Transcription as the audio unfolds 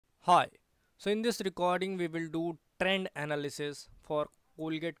Hi. So in this recording we will do trend analysis for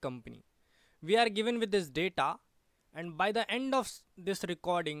Colgate company. We are given with this data, and by the end of this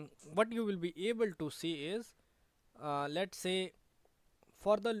recording what you will be able to see is, let's say,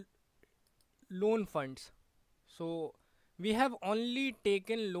 for the loan funds. So we have only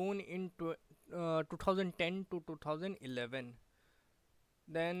taken loan in 2010 to 2011.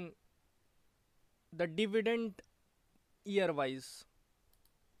 Then the dividend year wise,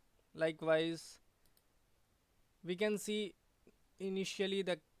 likewise we can see initially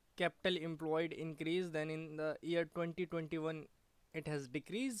the capital employed increased, then in the year 2021 it has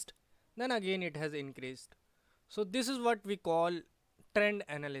decreased, then again it has increased. So this is what we call trend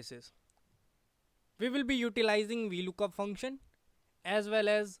analysis. We will be utilizing VLOOKUP function as well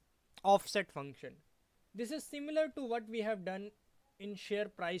as offset function. This is similar to what we have done in share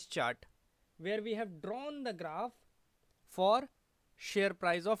price chart, where we have drawn the graph for share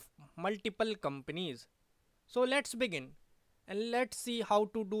price of multiple companies. So let's begin and let's see how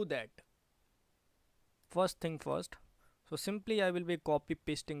to do that. First thing first, so simply I will be copy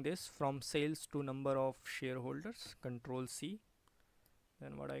pasting this from sales to number of shareholders, control C.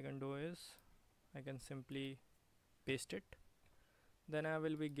 Then what I can do is I can simply paste it. Then I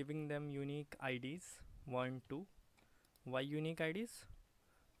will be giving them unique IDs 1 2. Why unique IDs?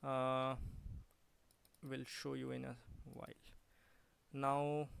 Will show you in a while.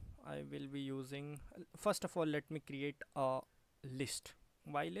 Now I will be using, first of all let me create a list.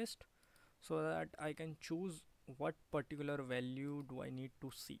 Why list? So that I can choose what particular value do I need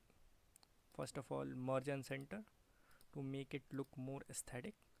to see. First of all, merge and center to make it look more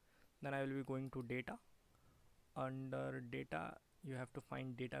aesthetic. Then I will be going to data. Under data you have to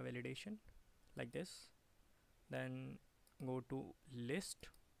find data validation like this. Then go to list.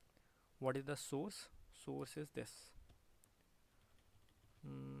 What is the source? Source is this.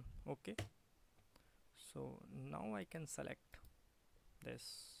 Okay, so now I can select this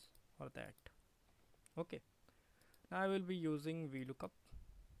or that. Okay, now I will be using VLOOKUP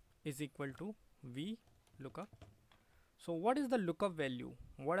is equal to VLOOKUP. So what is the lookup value?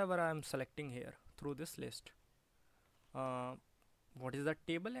 Whatever I am selecting here through this list. What is the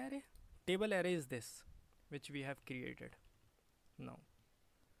table array? Table array is this, which we have created. Now,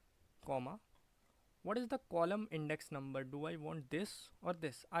 comma, what is the column index number? Do I want this or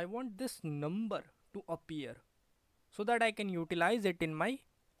this? I want this number to appear so that I can utilize it in my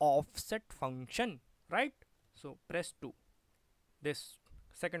offset function, right? So press 2, this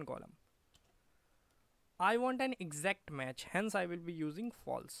second column. I want an exact match, hence I will be using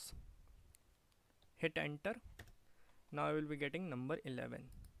false. Hit enter. Now I will be getting number 11.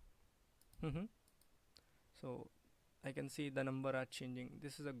 So I can see the number are changing.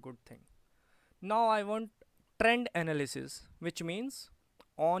 This is a good thing. Now I want trend analysis, which means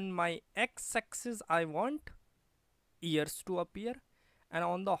on my x-axis I want years to appear, and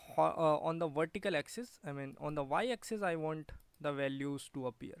on the vertical axis, I mean on the y-axis, I want the values to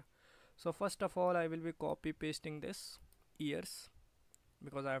appear. So first of all I will be copy pasting this years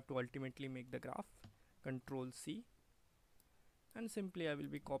because I have to ultimately make the graph. Control C, and simply I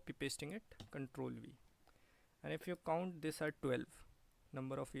will be copy pasting it. Control V, and if you count this are 12,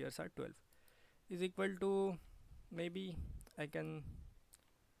 number of years are 12, is equal to, maybe I can,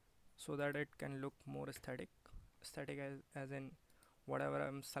 so that it can look more aesthetic as in whatever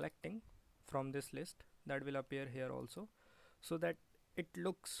I'm selecting from this list, that will appear here also, so that it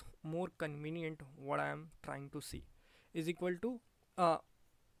looks more convenient what I am trying to see. Is equal to,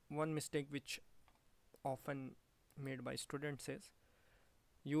 one mistake which often made by students is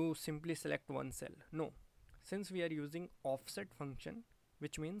you simply select one cell. No, since we are using offset function,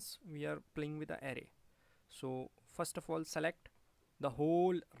 which means we are playing with the array, so first of all select the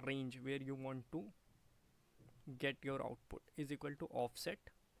whole range where you want to get your output. Is equal to offset.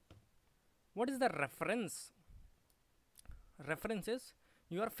 What is the reference? Reference is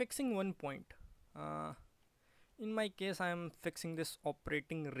you are fixing one point. In my case I am fixing this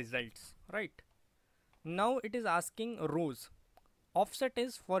operating results, right? Now it is asking rows. Offset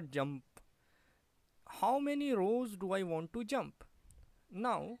is for jump. How many rows do I want to jump?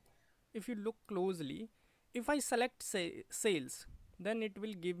 Now if you look closely, if I select say sales, then it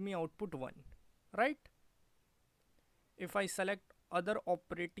will give me output 1, right? If I select other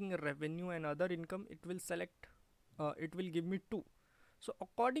operating revenue and other income, it will select it will give me 2. So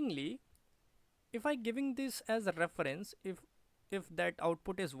accordingly, if I giving this as a reference, if that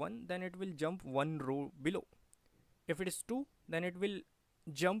output is 1, then it will jump 1 row below. If it is 2, then it will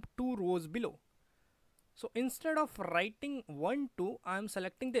jump 2 rows below. So instead of writing 1 2, I am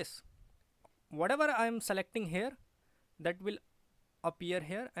selecting this. Whatever I am selecting here, that will appear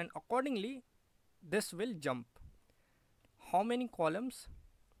here, and accordingly this will jump. How many columns?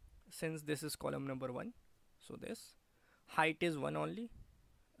 Since this is column number 1, so this height is 1 only.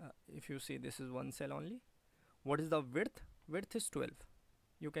 If you see, this is one cell only. What is the width? Width is 12.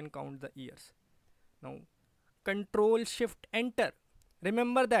 You can count the years. Now control shift enter.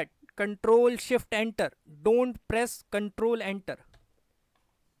 Remember that, control shift enter, don't press control enter.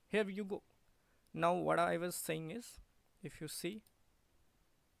 Here you go. Now what I was saying is, if you see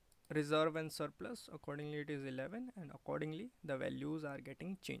reserve and surplus, accordingly it is 11, and accordingly the values are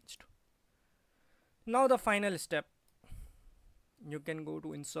getting changed. Now the final step, you can go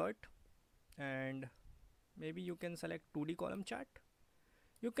to insert, and maybe you can select 2D column chart.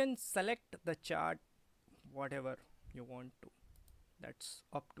 You can select the chart whatever you want to, that's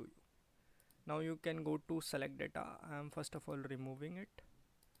up to you. Now you can go to select data. I am first of all removing it.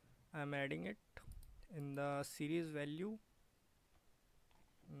 I am adding it in the series value.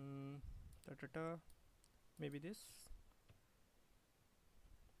 Maybe this.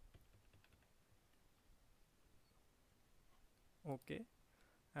 Okay,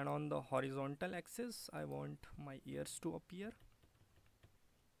 and on the horizontal axis I want my years to appear.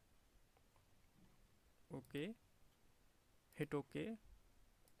 Okay, hit OK,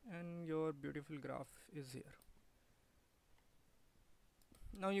 and your beautiful graph is here.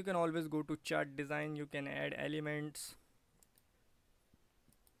 Now you can always go to chart design. You can add elements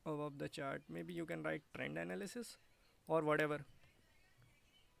above the chart. Maybe you can write trend analysis or whatever.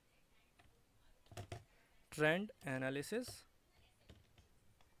 Trend analysis,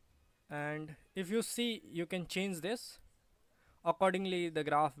 and if you see, you can change this. Accordingly the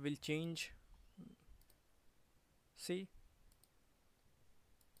graph will change. See,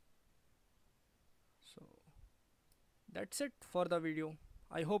 so that's it for the video.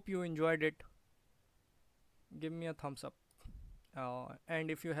 I hope you enjoyed it. Give me a thumbs up,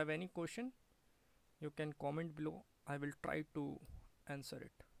 and if you have any question, you can comment below. I will try to answer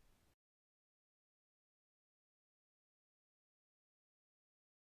it.